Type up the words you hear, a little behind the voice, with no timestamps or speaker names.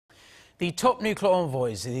The top nuclear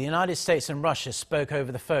envoys of the United States and Russia spoke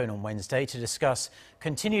over the phone on Wednesday to discuss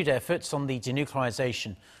continued efforts on the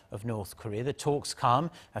denuclearization of North Korea. The talks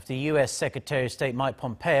come after U.S. Secretary of State Mike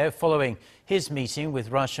Pompeo, following his meeting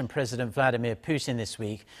with Russian President Vladimir Putin this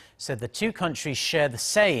week, said the two countries share the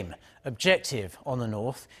same objective on the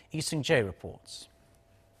North. Seung-jae reports.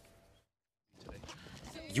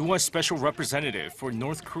 U.S. Special Representative for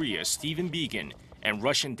North Korea Stephen Biegun and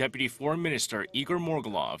Russian Deputy Foreign Minister Igor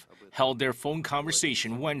Morgulov held their phone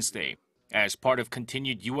conversation Wednesday as part of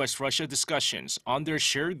continued U.S. Russia discussions on their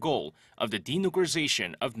shared goal of the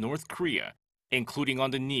denuclearization of North Korea, including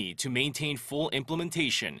on the need to maintain full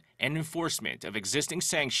implementation and enforcement of existing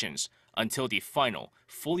sanctions until the final,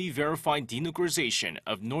 fully verified denuclearization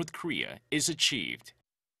of North Korea is achieved.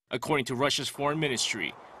 According to Russia's foreign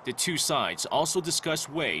ministry, the two sides also discussed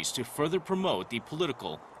ways to further promote the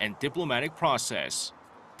political and diplomatic process.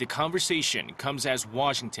 The conversation comes as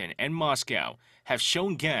Washington and Moscow have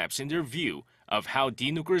shown gaps in their view of how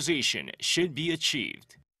denuclearization should be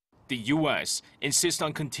achieved. The U.S. insists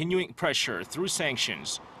on continuing pressure through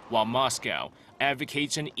sanctions, while Moscow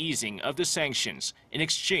advocates an easing of the sanctions in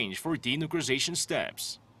exchange for denuclearization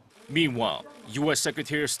steps. Meanwhile, U.S.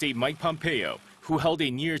 Secretary of State Mike Pompeo, who held a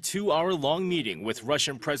near 2-hour-long meeting with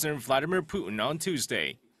Russian President Vladimir Putin on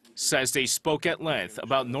Tuesday, says they spoke at length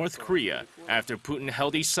about North Korea after Putin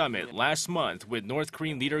held a summit last month with North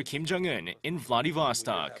Korean leader Kim Jong-un in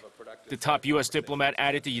Vladivostok. The top U.S. diplomat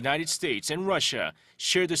added the United States and Russia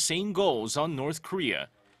share the same goals on North Korea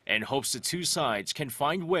and hopes the two sides can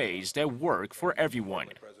find ways that work for everyone.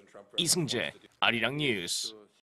 Seung-jae, Arirang News.